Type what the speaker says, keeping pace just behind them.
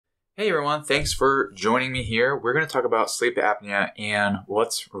Hey everyone, thanks for joining me here. We're going to talk about sleep apnea and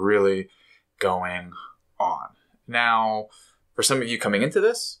what's really going on. Now, for some of you coming into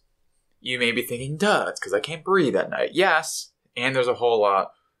this, you may be thinking, duh, it's because I can't breathe at night. Yes, and there's a whole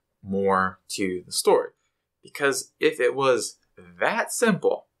lot more to the story. Because if it was that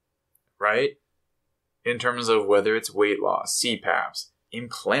simple, right, in terms of whether it's weight loss, CPAPs,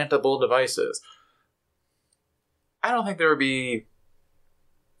 implantable devices, I don't think there would be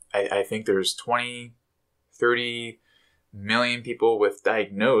I think there's 20, 30 million people with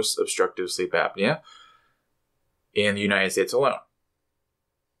diagnosed obstructive sleep apnea in the United States alone.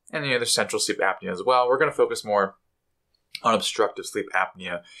 And there's central sleep apnea as well. We're going to focus more on obstructive sleep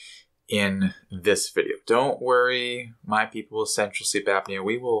apnea in this video. Don't worry, my people with central sleep apnea.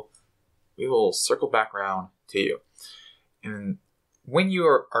 We will circle back around to you. And when you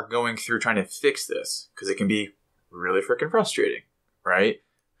are going through trying to fix this, because it can be really freaking frustrating, right?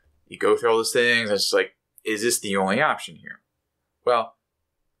 You go through all those things, and it's just like, is this the only option here? Well,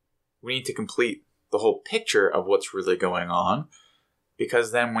 we need to complete the whole picture of what's really going on,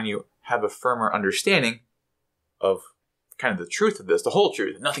 because then when you have a firmer understanding of kind of the truth of this, the whole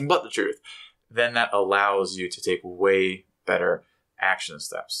truth, nothing but the truth, then that allows you to take way better action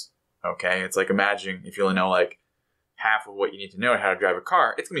steps. Okay? It's like imagining if you only know like half of what you need to know how to drive a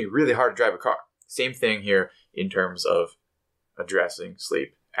car, it's going to be really hard to drive a car. Same thing here in terms of addressing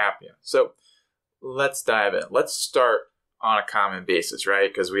sleep apnea. So let's dive in. Let's start on a common basis,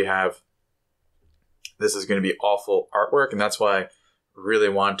 right? Because this is going to be awful artwork, and that's why I really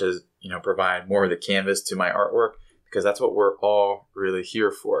want to, provide more of the canvas to my artwork, because that's what we're all really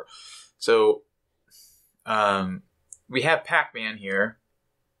here for. So we have Pac-Man here,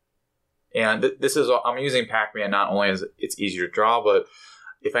 and I'm using Pac-Man not only as it's easier to draw, but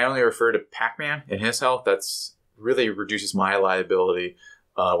if I only refer to Pac-Man and his health, that's really reduces my liability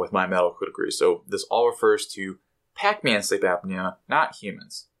with my medical degree. So this all refers to Pac-Man sleep apnea, not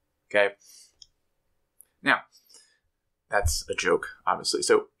humans. Okay? Now, that's a joke, obviously.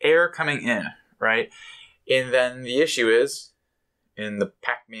 So air coming in, right? And then the issue is, in the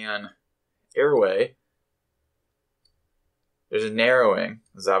Pac-Man airway, there's a narrowing.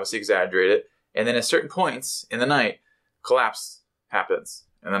 This is obviously exaggerated. And then at certain points in the night, collapse happens.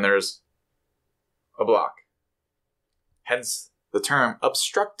 And then there's a block. Hence the term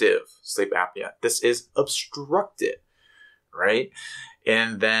obstructive sleep apnea. This is obstructed, right?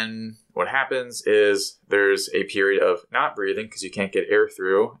 And then what happens is there's a period of not breathing because you can't get air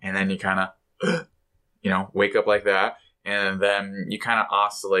through, and then you kind of, wake up like that, and then you kind of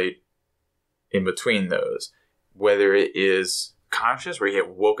oscillate in between those, whether it is conscious, where you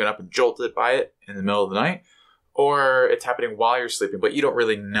get woken up and jolted by it in the middle of the night, or it's happening while you're sleeping, but you don't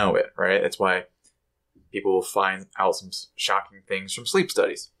really know it, right? That's why people will find out some shocking things from sleep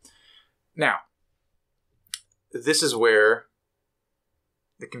studies. Now, this is where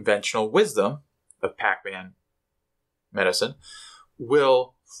the conventional wisdom of Pac-Man medicine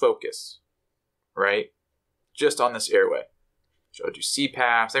will focus, right? Just on this airway. Showed you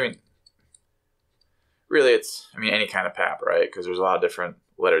CPAPs. Really any kind of PAP, right? Because there's a lot of different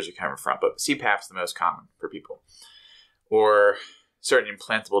letters you come in front, but CPAP's the most common for people. Or certain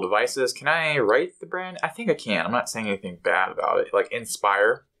implantable devices. Can I write the brand? I think I can. I'm not saying anything bad about it. Like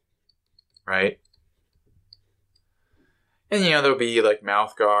Inspire, right? And there'll be like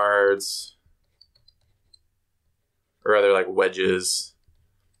mouth guards, or other like wedges,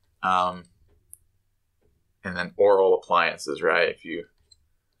 and then oral appliances, right? There's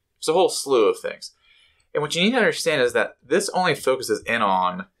a whole slew of things. And what you need to understand is that this only focuses in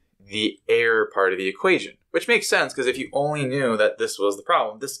on the air part of the equation, which makes sense because if you only knew that this was the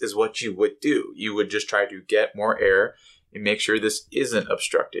problem, this is what you would do. You would just try to get more air and make sure this isn't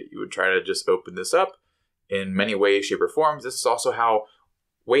obstructed. You would try to just open this up in many ways, shape, or forms. This is also how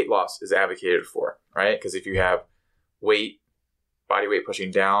weight loss is advocated for, right? Because if you have body weight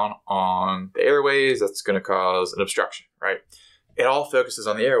pushing down on the airways, that's going to cause an obstruction, right? It all focuses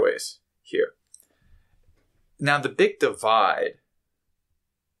on the airways here. Now, the big divide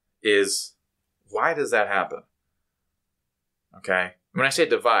is, why does that happen? Okay? When I say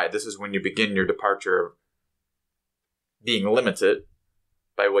divide, this is when you begin your departure of being limited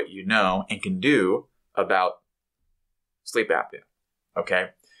by what you know and can do about sleep apnea. Okay?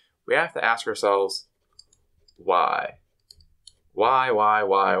 We have to ask ourselves, why? Why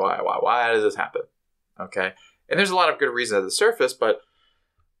does this happen? Okay? And there's a lot of good reasons at the surface, but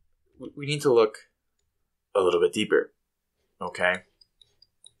we need to look a little bit deeper. Okay?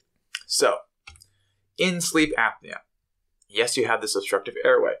 So, in sleep apnea, yes, you have this obstructive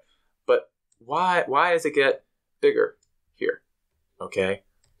airway, but why does it get bigger here? Okay?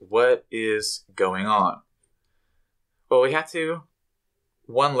 what is going on? Well, we have to,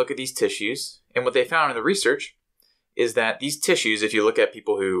 one, look at these tissues. And what they found in the research is that these tissues, if you look at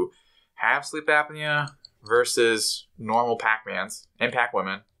people who have sleep apnea versus normal Pac-mans and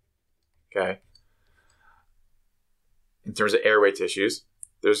Pac-women, okay, in terms of airway tissues,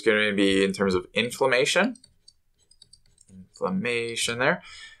 there's going to be, in terms of inflammation there,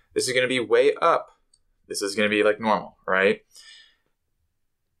 this is going to be way up. This is going to be like normal, right?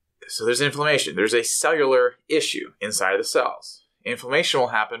 So there's inflammation. There's a cellular issue inside of the cells. Inflammation will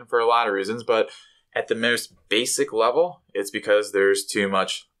happen for a lot of reasons, but at the most basic level, it's because there's too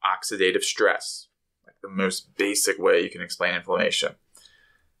much oxidative stress. Like the most basic way you can explain inflammation.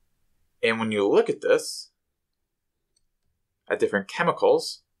 And when you look at this, at different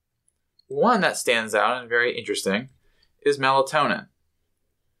chemicals, one that stands out and very interesting is melatonin.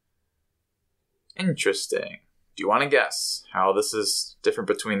 Interesting. Do you want to guess how this is different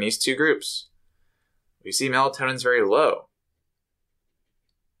between these two groups? We see melatonin is very low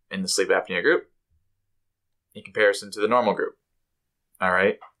in the sleep apnea group in comparison to the normal group. All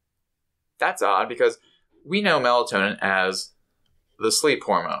right. That's odd because we know melatonin as the sleep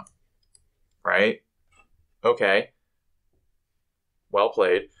hormone, right? Okay. Well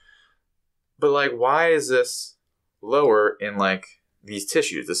played. But like, why is this lower in like these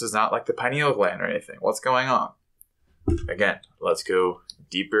tissues? This is not like the pineal gland or anything. What's going on? Again, let's go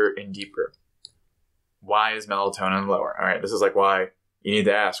deeper and deeper. Why is melatonin lower? All right, this is like why you need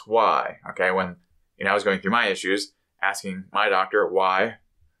to ask why. Okay, when I was going through my issues, asking my doctor why,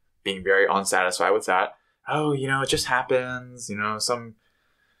 being very unsatisfied with that. Oh, it just happens. Some,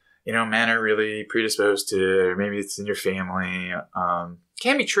 men are really predisposed to, or maybe it's in your family.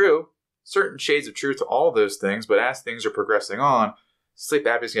 Can be true. Certain shades of truth to all of those things, but as things are progressing on, sleep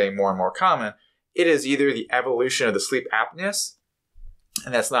apnea is getting more and more common. It is either the evolution of the sleep apneist,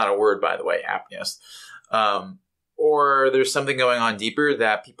 and that's not a word, by the way, apneist, or there's something going on deeper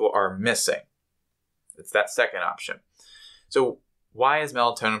that people are missing. It's that second option. So why is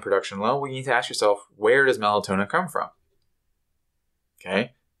melatonin production low? Well, you need to ask yourself, where does melatonin come from?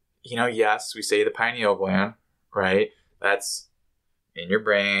 Okay. Yes, we say the pineal gland, right? That's in your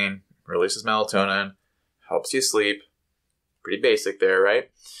brain, releases melatonin, helps you sleep. Pretty basic there,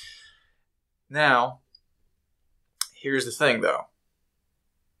 right? Now, here's the thing though.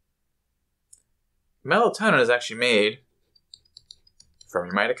 Melatonin is actually made from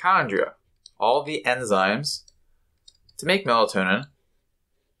your mitochondria. All the enzymes to make melatonin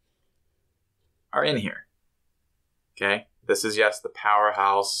are in here. Okay? This is, yes, the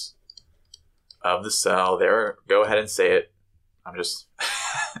powerhouse of the cell. There, go ahead and say it. I'm just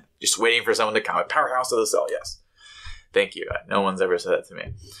just waiting for someone to comment. Powerhouse of the cell, yes. Thank you. No one's ever said that to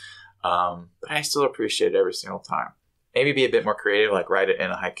me. But I still appreciate it every single time. Maybe be a bit more creative, like write it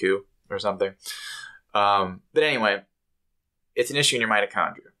in a haiku or something. But anyway, it's an issue in your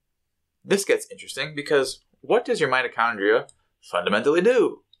mitochondria. This gets interesting because what does your mitochondria fundamentally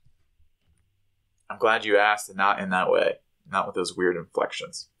do? I'm glad you asked, and not in that way. Not with those weird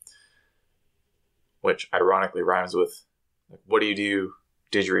inflections. Which ironically rhymes with, like, what do you do?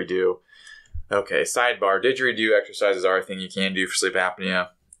 Didgeridoo. Okay, sidebar. Didgeridoo exercises are a thing you can do for sleep apnea.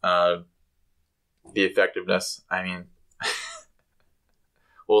 The effectiveness, I mean,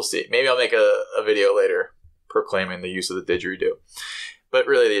 we'll see. Maybe I'll make a video later proclaiming the use of the didgeridoo. But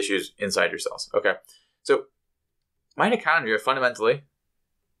really the issue is inside your cells. Okay, so mitochondria fundamentally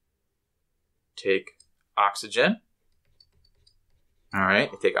take oxygen. All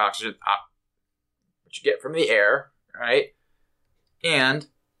right, they take oxygen, what you get from the air, right? And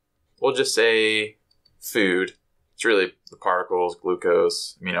we'll just say food. It's really the particles,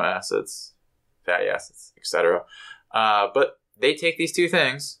 glucose, amino acids, fatty acids, etc. But they take these two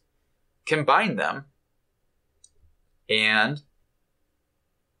things, combine them, and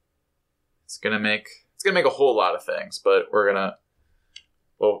it's gonna make a whole lot of things. But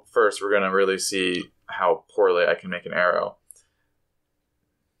first we're gonna really see how poorly I can make an arrow.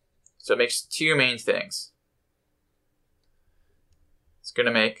 So it makes two main things. It's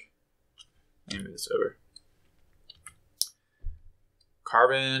gonna make, let me move this over,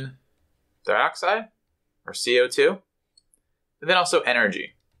 carbon dioxide, or CO2, and then also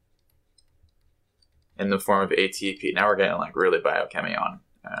energy in the form of ATP. Now we're getting like really biochemistry on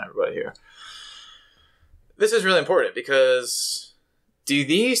everybody here. This is really important because do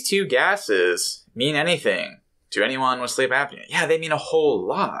these two gases mean anything to anyone with sleep apnea? Yeah, they mean a whole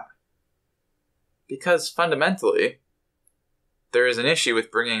lot. Because fundamentally, there is an issue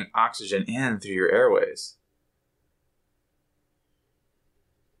with bringing oxygen in through your airways.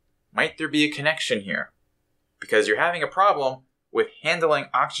 Might there be a connection here? Because you're having a problem with handling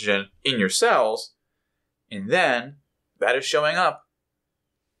oxygen in your cells, and then that is showing up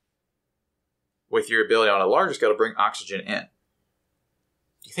with your ability on a larger scale to bring oxygen in.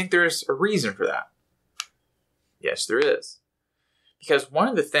 Do you think there's a reason for that? Yes, there is. Because one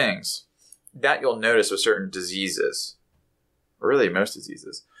of the things that you'll notice with certain diseases, or really most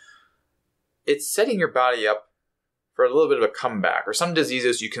diseases, it's setting your body up for a little bit of a comeback. Or some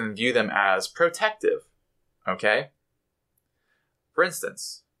diseases, you can view them as protective, okay? For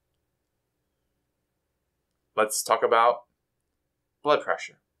instance, let's talk about blood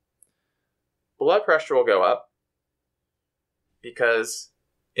pressure. Blood pressure will go up because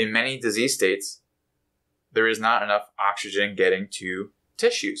in many disease states, there is not enough oxygen getting to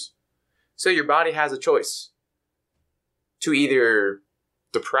tissues. So your body has a choice to either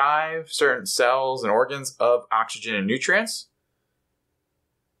deprive certain cells and organs of oxygen and nutrients,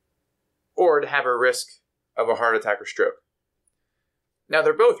 or to have a risk of a heart attack or stroke. Now,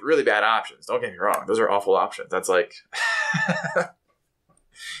 they're both really bad options. Don't get me wrong. Those are awful options. That's like, do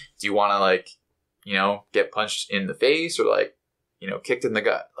you want to get punched in the face or kicked in the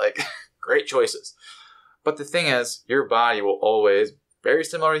gut? Great choices. But the thing is, your body will always, very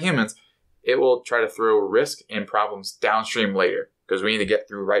similar to humans, it will try to throw risk and problems downstream later because we need to get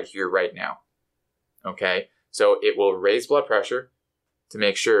through right here, right now. Okay? So it will raise blood pressure to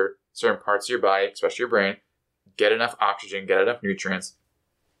make sure certain parts of your body, especially your brain, get enough oxygen, get enough nutrients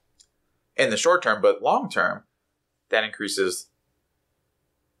in the short term, but long term, that increases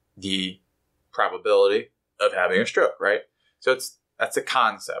the probability of having a stroke, right? So that's a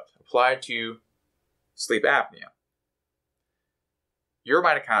concept applied to sleep apnea. Your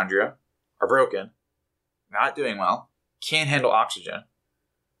mitochondria are broken, not doing well, can't handle oxygen.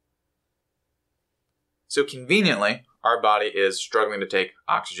 So conveniently, our body is struggling to take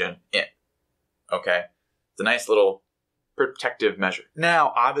oxygen in. Okay? It's a nice little protective measure.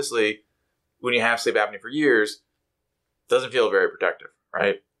 Now, obviously, when you have sleep apnea for years, it doesn't feel very protective,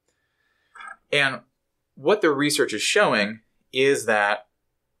 right? And what the research is showing is that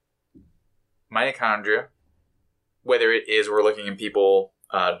mitochondria, whether it is we're looking in people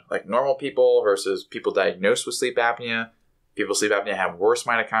like normal people versus people diagnosed with sleep apnea, people with sleep apnea have worse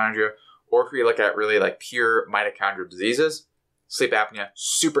mitochondria, or if we look at really pure mitochondrial diseases, sleep apnea,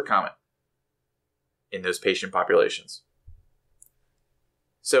 super common in those patient populations.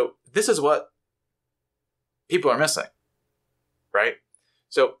 So this is what people are missing, right?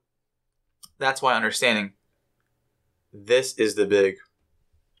 So that's why understanding this is the big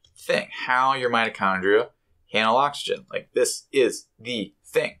thing, how your mitochondria handle oxygen. This is the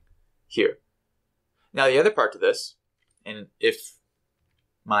thing here. Now, the other part to this, and if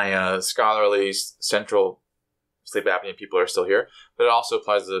my scholarly central sleep apnea people are still here, but it also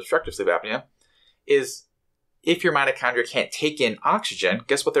applies to obstructive sleep apnea, is if your mitochondria can't take in oxygen,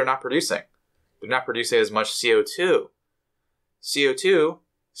 guess what they're not producing? They're not producing as much CO2. CO2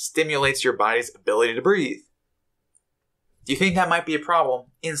 stimulates your body's ability to breathe. Do you think that might be a problem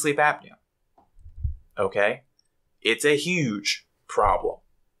in sleep apnea? Okay. It's a huge problem.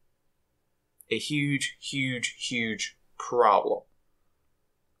 A huge, huge, huge problem.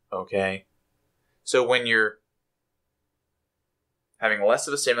 Okay. So when you're having less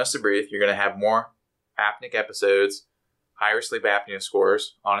of a stimulus to breathe, you're going to have more apneic episodes, higher sleep apnea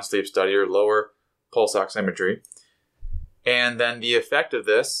scores on a sleep study, or lower pulse oximetry. And then the effect of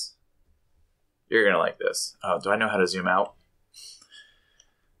this, you're going to like this. Oh, do I know how to zoom out?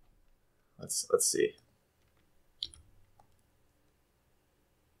 Let's see.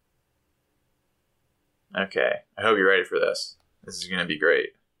 Okay, I hope you're ready for this. This is going to be great.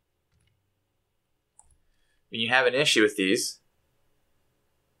 When you have an issue with these,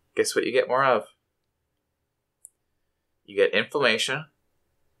 guess what you get more of? You get inflammation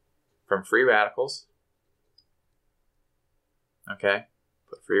from free radicals. Okay,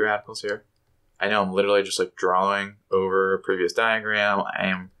 put free radicals here. I know I'm literally just drawing over a previous diagram. I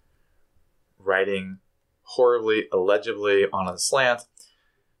am writing horribly, illegibly on a slant.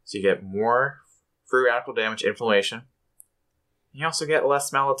 So you get more free radical damage, inflammation. You also get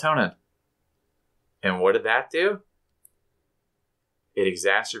less melatonin. And what did that do? It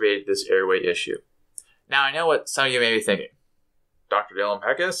exacerbated this airway issue. Now, I know what some of you may be thinking. Dr. Dylan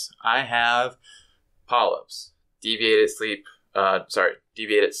Peckus, I have polyps, deviated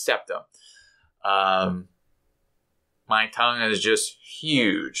septum. My tongue is just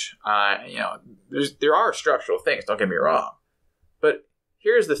huge. There are structural things, don't get me wrong. But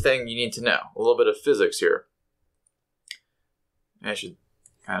here's the thing you need to know. A little bit of physics here. I should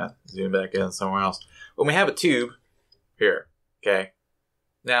kind of zoom back in somewhere else. When we have a tube here, okay?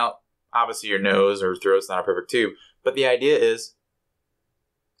 Now, obviously your nose or throat's not a perfect tube, but the idea is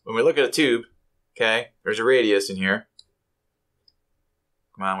when we look at a tube, okay, there's a radius in here.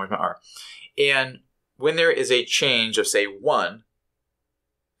 Come on, where's my R? And when there is a change of, say, 1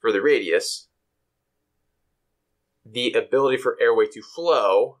 for the radius, the ability for airway to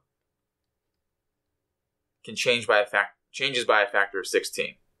flow can changes by a factor of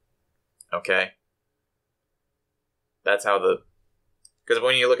 16. Okay? That's how because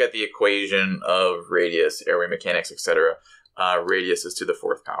when you look at the equation of radius, airway mechanics, etc., radius is to the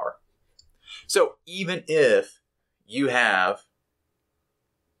 4th power. So even if you have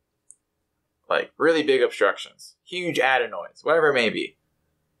like really big obstructions, huge adenoids, whatever it may be,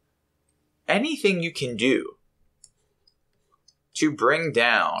 anything you can do to bring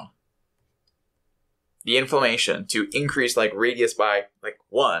down the inflammation to increase like radius by like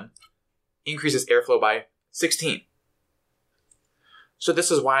 1 increases airflow by 16. So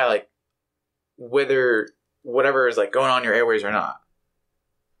this is why, like, whatever is like going on in your airways or not,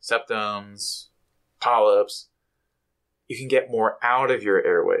 septums, polyps, you can get more out of your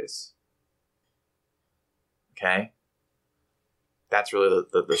airways. Okay? That's really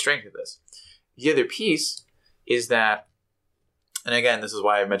the strength of this. The other piece is that, and again, this is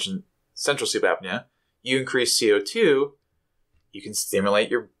why I mentioned central sleep apnea, you increase CO2, you can stimulate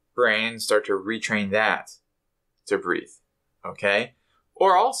your brain, start to retrain that to breathe. Okay?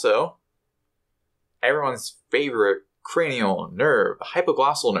 Or also, everyone's favorite cranial nerve, the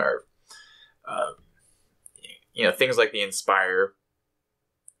hypoglossal nerve. Things like the Inspire.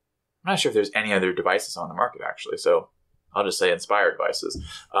 I'm not sure if there's any other devices on the market, actually, so I'll just say Inspire devices.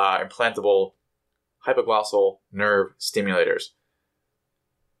 Implantable hypoglossal nerve stimulators.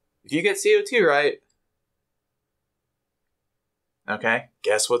 If you get CO2 right, okay,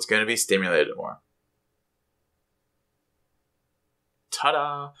 guess what's going to be stimulated more?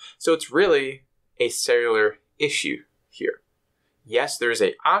 Ta-da! So it's really a cellular issue here. Yes, there's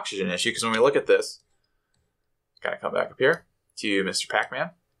an oxygen issue, because when we look at this, gotta come back up here to Mr.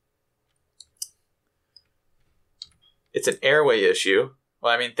 Pac-Man. It's an airway issue.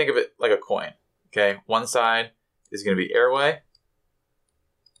 Well, I mean, think of it like a coin. Okay, one side is going to be airway,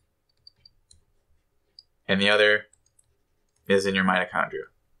 and the other is in your mitochondria.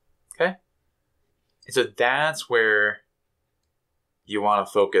 Okay? And so that's where you want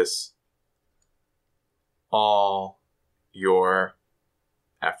to focus all your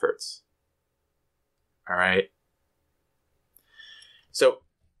efforts. All right? So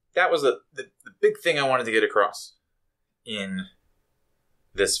that was the big thing I wanted to get across in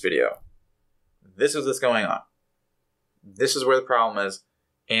this video. This is what's going on. This is where the problem is.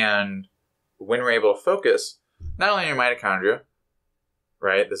 And when we're able to focus, not only on your mitochondria,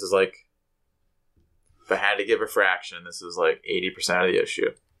 right? This is like, if I had to give a fraction, this is like 80% of the issue.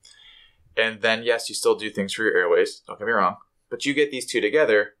 And then, yes, you still do things for your airways. Don't get me wrong. But you get these two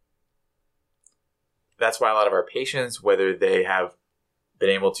together. That's why a lot of our patients, whether they have been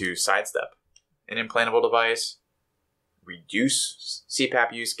able to sidestep an implantable device, reduce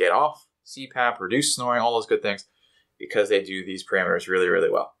CPAP use, get off CPAP, reduce snoring, all those good things, because they do these parameters really, really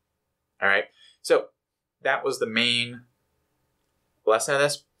well. All right. So that was the main lesson of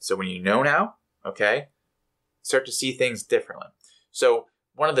this. So when you know now, okay, start to see things differently. So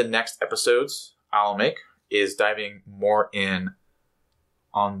one of the next episodes I'll make is diving more in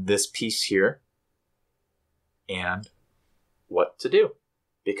on this piece here and what to do.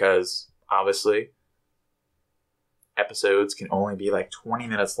 Because obviously episodes can only be like 20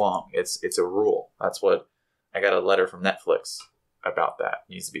 minutes long. It's a rule. That's what I got a letter from Netflix about that.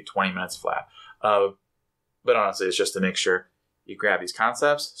 It needs to be 20 minutes flat. But honestly, it's just to make sure you grab these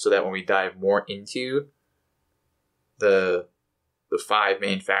concepts so that when we dive more into the 5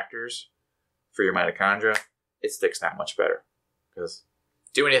 main factors for your mitochondria, it sticks that much better. Because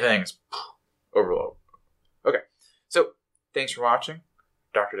too many things, overload. Okay, so thanks for watching.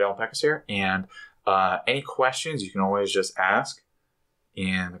 Dr. Dylan Peckus here, and any questions you can always just ask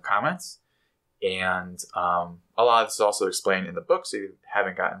in the comments. And a lot of this is also explained in the book, so if you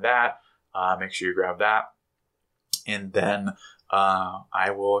haven't gotten that, make sure you grab that. And then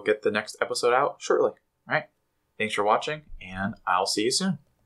I will get the next episode out shortly. All right. Thanks for watching, and I'll see you soon.